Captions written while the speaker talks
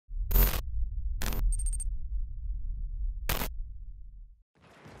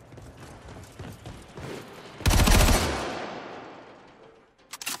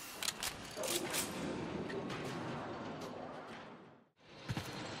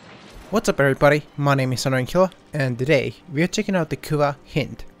What's up everybody, my name is Killah, and today we are checking out the Kuva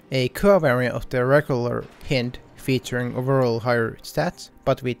Hind, a Kuva variant of the regular Hind featuring overall higher stats,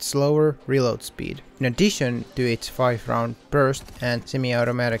 but with slower reload speed. In addition to its 5-round burst and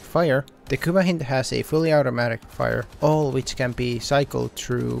semi-automatic fire, the Kuva Hind has a fully automatic fire, all which can be cycled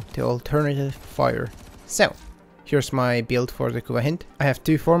through the alternative fire. So, here's my build for the Kuva Hind. I have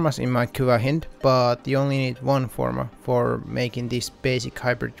two formas in my Kuva Hind, but you only need one forma for making this basic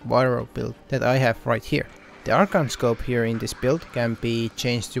hybrid viral build that I have right here. The arcane scope here in this build can be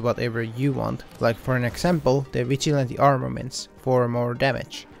changed to whatever you want, like for an example the vigilante armaments for more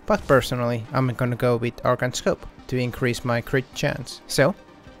damage. But personally I'm gonna go with arcane scope to increase my crit chance. So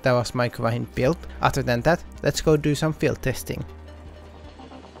that was my Kuva Hind build. Other than that, let's go do some field testing.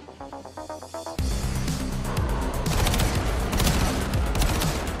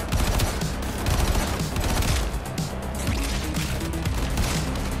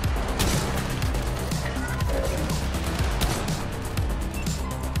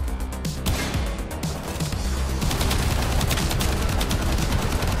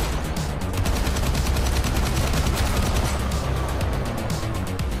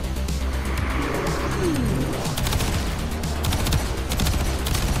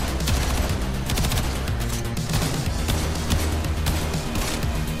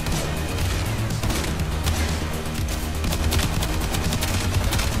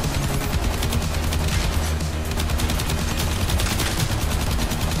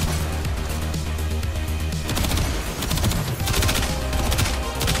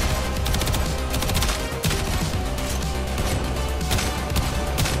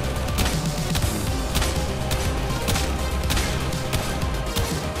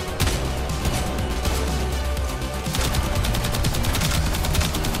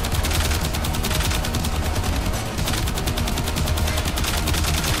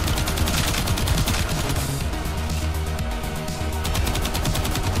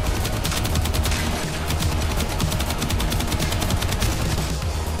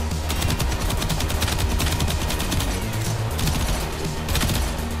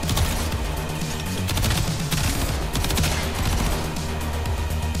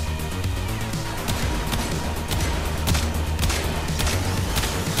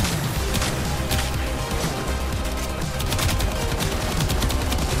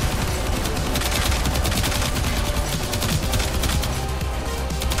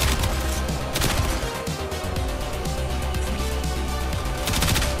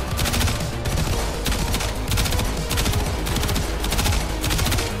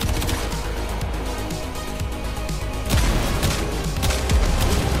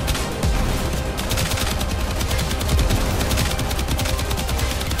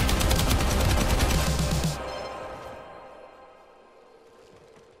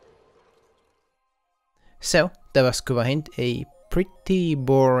 So that was Kuva Hind, a pretty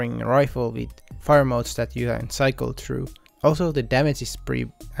boring rifle with fire modes that you can cycle through. Also the damage is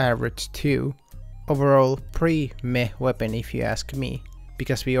pretty average too. Overall pretty meh weapon if you ask me,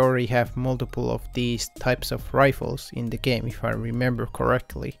 because we already have multiple of these types of rifles in the game if I remember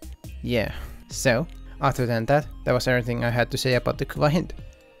correctly. Yeah, so other than that, that was everything I had to say about the Kuva Hind.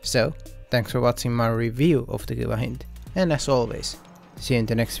 So thanks for watching my review of the Kuva Hind, and as always, see you in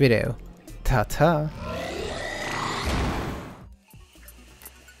the next video. Ta-ta!